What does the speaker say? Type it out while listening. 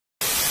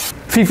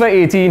FIFA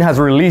 18 has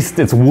released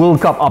its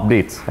World Cup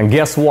update, and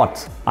guess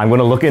what? I'm going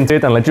to look into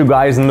it and let you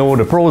guys know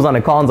the pros and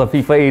the cons of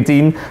FIFA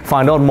 18.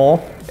 Find out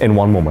more in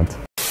one moment.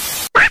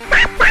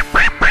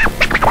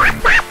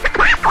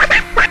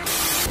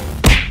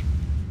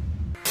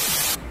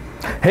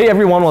 Hey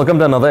everyone, welcome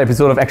to another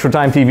episode of Extra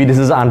Time TV. This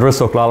is Andrew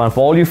Sooklal, and for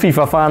all you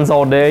FIFA fans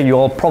out there, you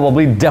all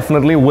probably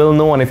definitely will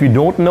know, and if you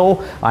don't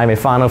know, I'm a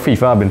fan of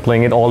FIFA. I've been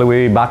playing it all the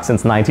way back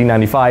since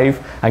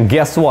 1995, and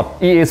guess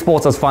what? EA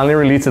Sports has finally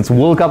released its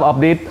World Cup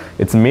update.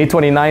 It's May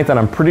 29th, and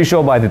I'm pretty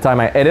sure by the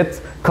time I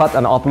edit, cut,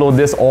 and upload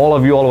this, all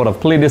of you all would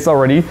have played this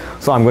already.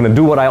 So I'm going to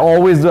do what I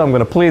always do. I'm going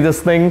to play this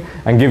thing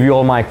and give you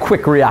all my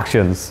quick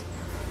reactions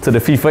to the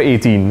FIFA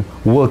 18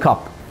 World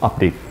Cup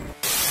update.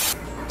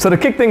 So to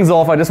kick things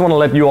off, I just want to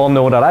let you all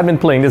know that I've been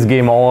playing this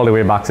game all the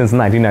way back since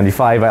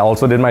 1995. I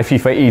also did my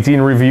FIFA 18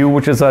 review,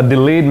 which is a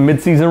delayed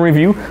mid-season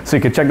review, so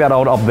you can check that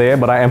out up there.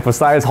 But I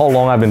emphasize how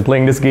long I've been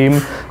playing this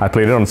game. I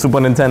played it on Super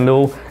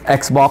Nintendo,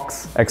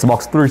 Xbox,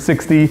 Xbox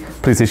 360,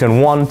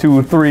 PlayStation 1,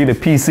 2, 3, the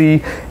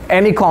PC,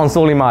 any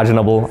console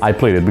imaginable. I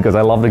played it because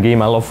I love the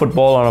game, I love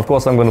football, and of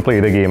course I'm going to play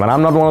the game. And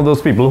I'm not one of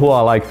those people who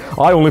are like,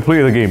 I only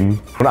play the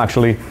game, but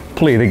actually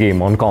play the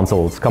game on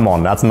consoles. Come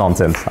on, that's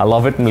nonsense. I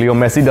love it, and Leo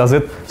Messi does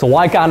it, so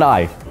why can't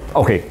I?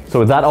 Okay, so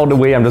with that out of the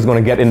way, I'm just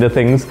going to get into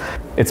things.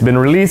 It's been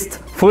released.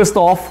 First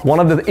off, one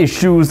of the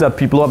issues that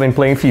people who have been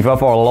playing FIFA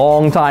for a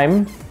long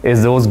time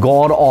is those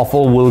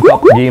god-awful World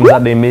Cup games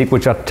that they make,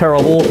 which are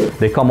terrible.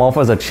 They come off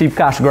as a cheap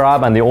cash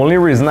grab, and the only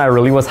reason I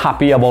really was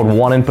happy about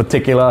one in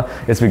particular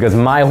is because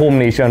my home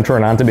nation,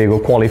 Trinidad and Tobago,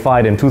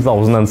 qualified in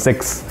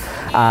 2006,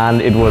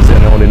 and it was,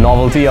 the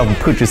novelty of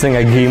purchasing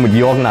a game with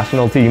your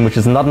national team, which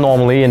is not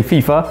normally in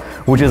FIFA,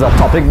 which is a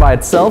topic by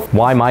itself.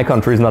 Why my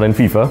country is not in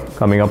FIFA,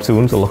 coming up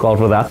soon, so look out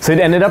for that. So it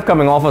ended up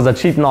coming off as a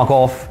cheap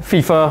knockoff.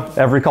 FIFA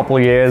every couple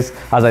of years.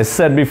 As I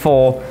said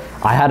before,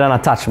 I had an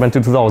attachment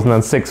to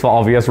 2006 for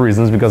obvious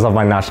reasons because of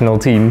my national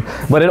team,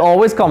 but it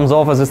always comes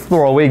off as a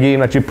throwaway game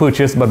that you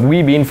purchase, but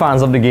we being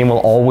fans of the game will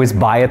always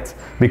buy it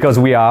because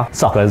we are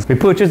suckers. We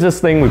purchase this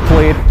thing, we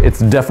play it. It's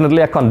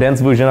definitely a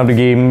condensed version of the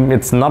game.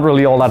 It's not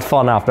really all that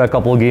fun. After a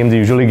couple of games, you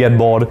usually get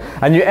bored,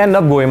 and you end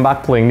up going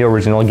back playing the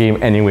original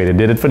game anyway. They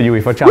did it for the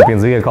UEFA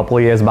Champions League a couple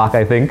of years back,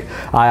 I think.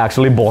 I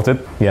actually bought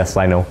it. Yes,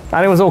 I know.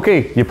 And it was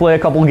okay. You play a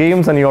couple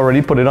games and you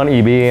already put it on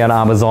eBay and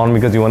Amazon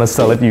because you want to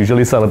sell it. You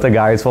usually sell it to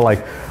guys for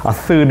like a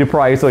third the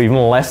price or even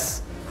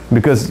less,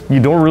 because you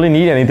don't really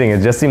need anything.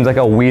 It just seems like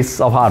a waste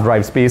of hard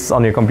drive space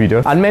on your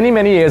computer. And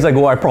many years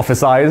ago, I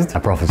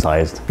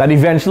prophesized that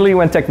eventually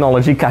when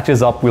technology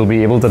catches up, we'll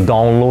be able to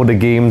download the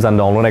games and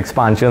download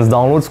expansions,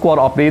 download squad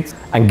updates.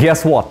 And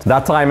guess what?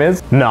 That time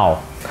is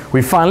now.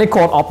 We finally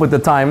caught up with the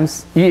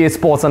times. EA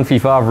Sports and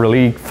FIFA have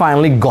really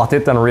finally got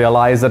it and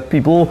realized that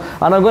people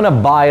are not going to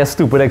buy a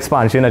stupid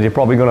expansion that you're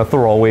probably going to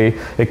throw away.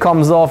 It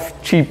comes off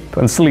cheap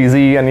and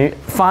sleazy, and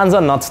fans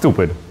are not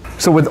stupid.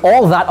 So with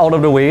all that out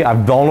of the way,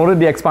 I've downloaded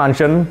the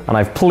expansion and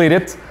I've played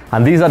it,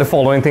 and these are the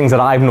following things that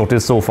I've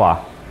noticed so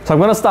far. So I'm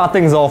going to start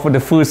things off with the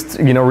first,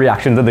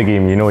 reaction to the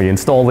game. You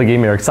install the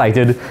game, you're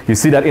excited, you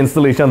see that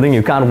installation thing,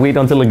 you can't wait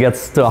until it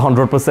gets to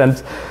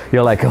 100%.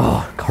 You're like, oh,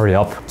 hurry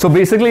up. So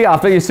basically,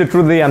 after you sit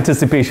through the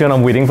anticipation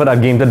of waiting for that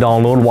game to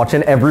download,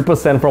 watching every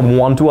percent from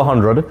 1 to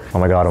 100, oh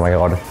my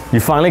god, you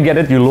finally get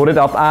it, you load it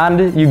up,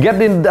 and you get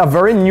a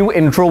very new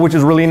intro, which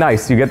is really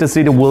nice. You get to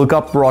see the World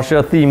Cup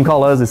Russia theme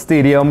colors, the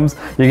stadiums,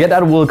 you get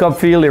that World Cup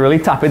feel. They really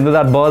tap into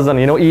that buzz, and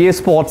EA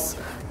Sports,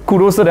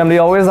 kudos to them, they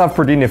always have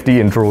pretty nifty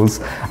intros.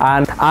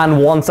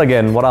 And once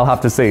again, what I'll have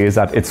to say is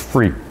that it's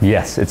free.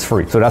 Yes, it's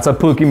free. So that's a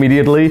perk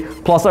immediately.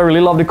 Plus, I really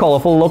love the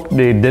colorful look.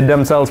 They did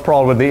themselves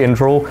proud with the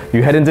intro.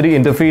 You head into the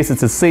interface, it's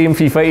the same.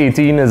 FIFA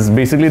 18 is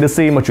basically the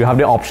same, but you have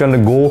the option to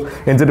go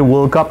into the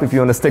World Cup if you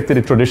want to stick to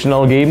the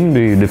traditional game,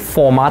 the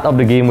format of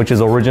the game, which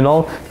is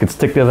original. You can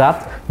stick to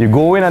that. You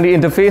go in and the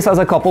interface has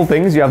a couple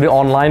things. You have the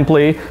online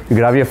play. You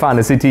can have your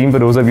fantasy team for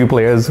those of you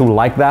players who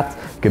like that.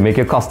 You can make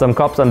your custom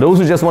cups, and those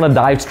who just want to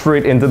dive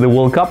straight into the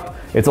World Cup,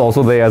 it's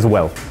also there as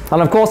well.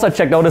 And of course, I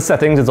checked out the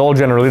settings. It's all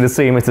generally the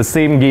same. It's the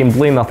same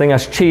gameplay. Nothing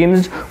has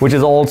changed, which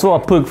is also a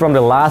perk from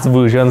the last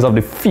versions of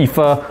the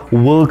FIFA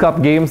World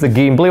Cup games. The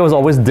gameplay was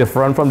always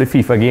different from the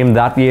FIFA game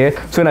that year.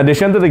 So in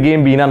addition to the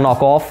game being a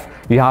knockoff,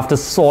 you have to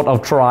sort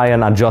of try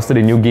and adjust to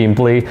the new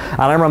gameplay.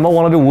 And I remember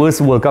one of the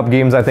worst World Cup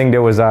games, I think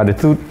there was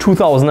the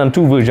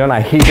 2002 version.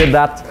 I hated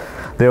that.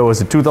 There was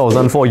the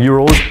 2004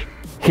 Euros.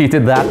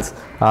 Hated that.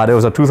 There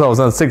was a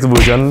 2006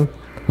 version.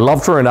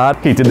 Loved Trinidad.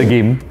 Hated the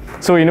game.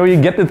 So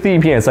you get the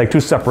theme here. It's like two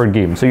separate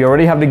games. So you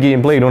already have the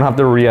gameplay. You don't have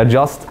to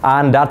readjust.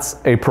 And that's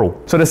a pro.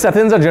 So the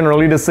settings are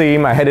generally the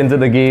same. I head into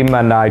the game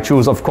and I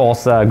choose, of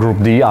course,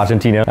 Group D,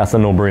 Argentina. That's a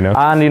no-brainer.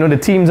 And the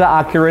teams are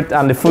accurate.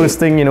 And the first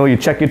thing, you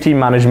check your team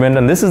management.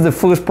 And this is the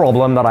first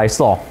problem that I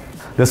saw.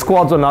 the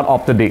squads are not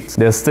up to date.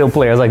 There's still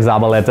players like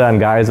Zabaleta and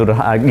guys with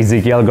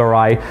Ezekiel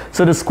Garay.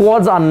 So the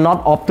squads are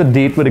not up to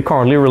date with the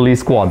currently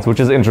released squads, which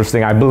is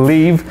interesting. I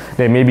believe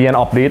there may be an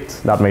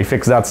update that may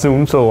fix that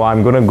soon, so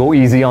I'm going to go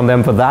easy on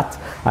them for that.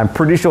 I'm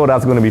pretty sure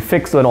that's going to be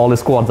fixed when all the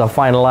squads are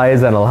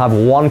finalized, and I'll have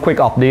one quick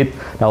update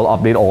that will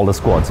update all the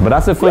squads. But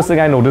that's the first thing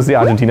I noticed, the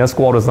Argentina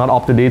squad is not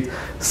up to date.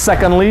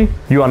 Secondly,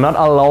 you are not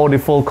allowed the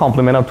full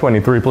complement of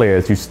 23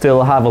 players. You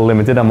still have a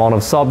limited amount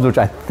of subs, which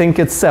I think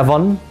it's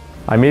 7.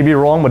 I may be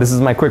wrong, but this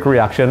is my quick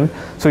reaction.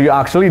 So you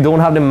actually don't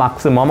have the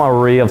maximum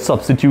array of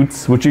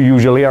substitutes, which you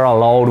usually are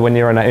allowed when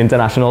you're in an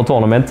international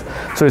tournament.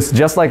 So it's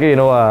just like,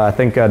 I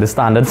think the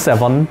standard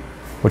 7,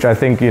 which I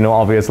think,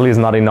 obviously is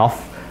not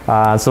enough.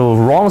 So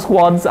wrong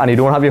squads, and you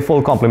don't have your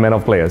full complement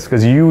of players,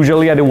 because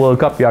usually at the World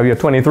Cup you have your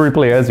 23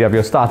 players, you have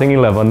your starting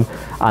 11,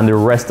 and the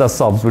rest are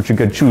subs, which you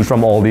could choose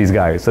from all these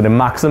guys. So the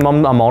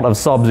maximum amount of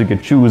subs you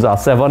could choose are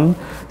 7.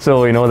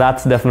 So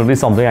that's definitely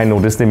something I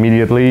noticed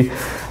immediately.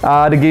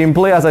 The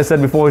gameplay, as I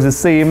said before, is the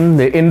same.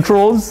 The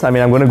intros, I'm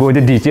going to go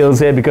into details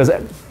here because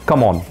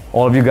come on,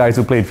 all of you guys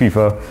who played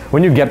FIFA,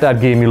 when you get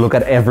that game, you look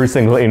at every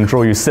single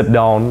intro, you sit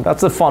down.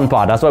 That's the fun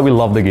part. That's why we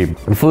love the game.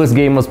 The first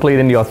game was played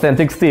in the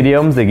authentic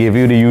stadiums. They gave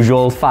you the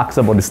usual facts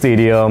about the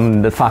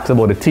stadium, the facts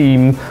about the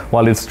team.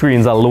 While the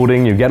screens are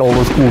loading, you get all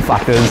those cool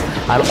factors.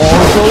 And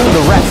also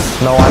the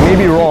refs. Now, I may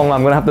be wrong.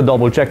 I'm going to have to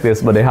double check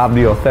this, but they have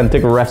the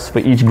authentic refs for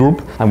each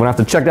group. I'm going to have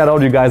to check that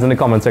out. You guys in the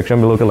comment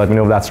section below can let me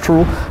know if that's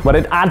true. But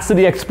it adds to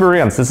the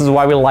experience. This is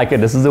why we like it.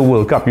 This is the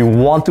World Cup. You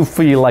want to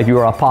feel like you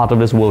are a part of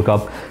this World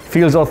Cup.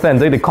 Feels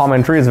authentic. The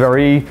commentary is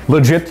very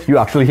legit. You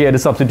actually hear the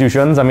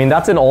substitutions.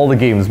 That's in all the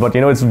games, but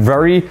it's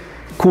very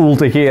cool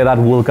to hear that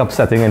World Cup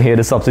setting and hear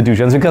the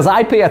substitutions, because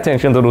I pay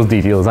attention to those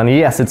details. And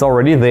yes, it's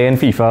already there in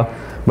FIFA,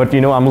 but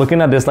I'm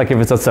looking at this like if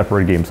it's a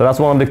separate game. So that's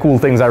one of the cool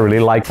things I really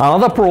like.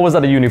 Another pro is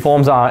that the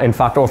uniforms are in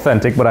fact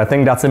authentic, but I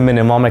think that's a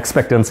minimum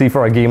expectancy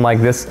for a game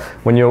like this.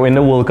 When you're in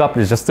the World Cup,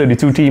 it's just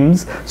 32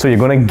 teams, so you're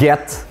going to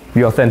get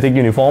the authentic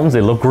uniforms.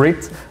 They look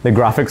great. The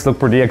graphics look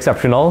pretty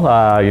exceptional.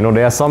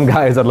 There are some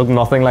guys that look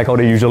nothing like how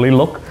they usually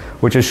look,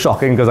 which is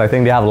shocking because I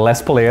think they have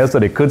less players, so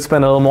they could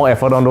spend a little more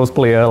effort on those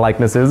player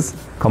likenesses.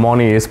 Come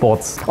on, EA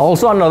Sports.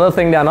 Also, another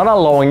thing, they're not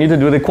allowing you to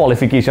do the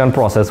qualification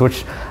process,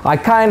 which I'm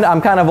kind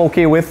of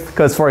okay with,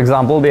 because for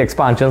example, the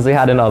expansions they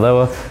had in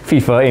other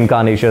FIFA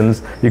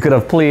incarnations, you could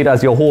have played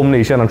as your home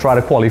nation and try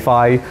to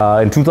qualify.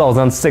 In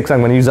 2006, I'm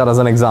going to use that as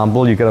an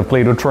example, you could have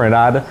played with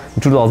Trinidad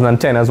in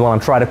 2010 as well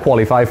and try to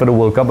qualify for the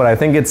World Cup, but I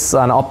think it's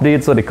an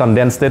update, so they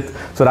condensed it,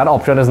 so that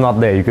option is not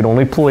there. You could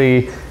only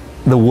play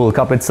the World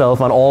Cup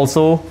itself, and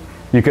also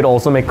you could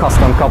also make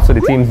custom cups for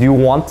the teams you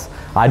want.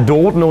 I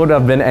don't know if there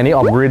have been any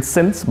upgrades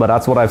since, but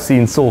that's what I've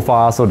seen so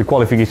far. So the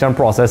qualification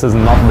process is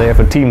not there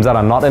for teams that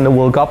are not in the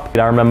World Cup.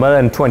 I remember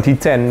in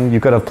 2010, you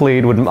could have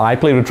played with, I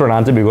played with Trinidad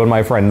and Tobago with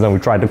my friends and we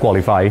tried to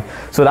qualify.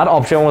 So that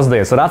option was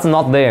there. So that's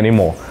not there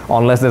anymore,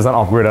 unless there's an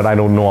upgrade that I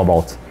don't know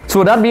about. So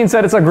with that being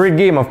said, it's a great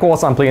game. Of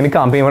course, I'm playing the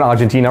campaign with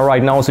Argentina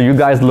right now, so you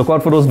guys look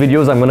out for those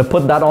videos. I'm going to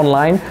put that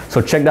online,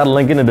 so check that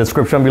link in the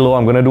description below.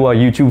 I'm going to do a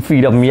YouTube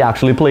feed of me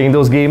actually playing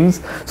those games,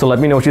 so let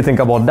me know what you think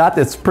about that.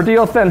 It's pretty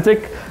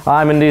authentic.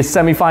 I'm in the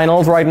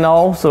semi-finals right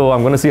now, so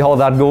I'm going to see how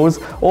that goes.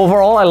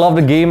 Overall, I love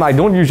the game. I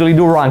don't usually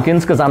do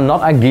rankings because I'm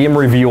not a game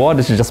reviewer.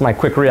 This is just my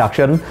quick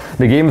reaction.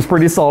 The game is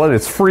pretty solid.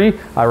 It's free.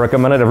 I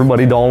recommend that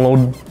everybody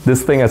download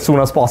this thing as soon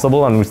as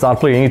possible and we start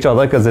playing each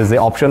other, because there's the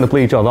option to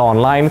play each other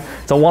online.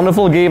 It's a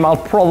wonderful game. I'll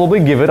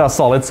probably give it a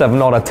solid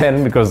 7 out of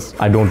 10 because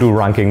I don't do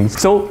rankings.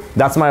 So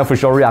that's my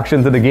official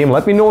reaction to the game.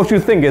 Let me know what you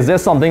think. Is there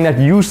something that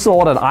you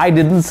saw that I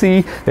didn't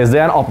see? Is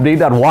there an update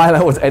that while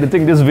I was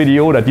editing this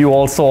video that you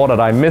all saw that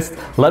I missed?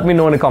 Let me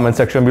know in the comment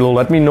section below.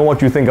 Let me know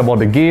what you think about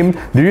the game.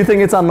 Do you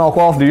think it's a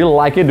knockoff? Do you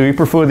like it? Do you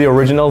prefer the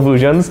original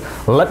versions?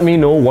 Let me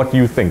know what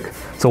you think.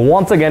 So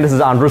once again, this is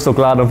Andrew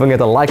Sooklal. Don't forget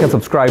to like and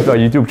subscribe to our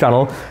YouTube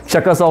channel.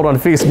 Check us out on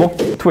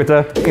Facebook,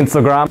 Twitter,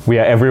 Instagram. We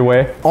are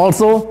everywhere.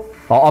 Also,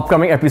 our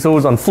upcoming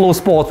episodes on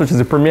FLOWSPORTS, which is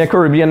the premier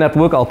Caribbean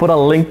network. I'll put a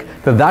link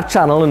to that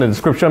channel in the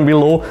description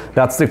below.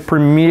 That's the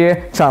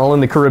premier channel in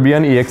the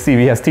Caribbean.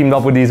 EXTV has teamed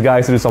up with these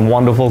guys to do some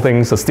wonderful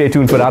things, so stay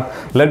tuned for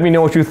that. Let me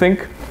know what you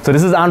think. So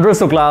this is Andrew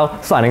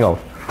Sooklal signing out.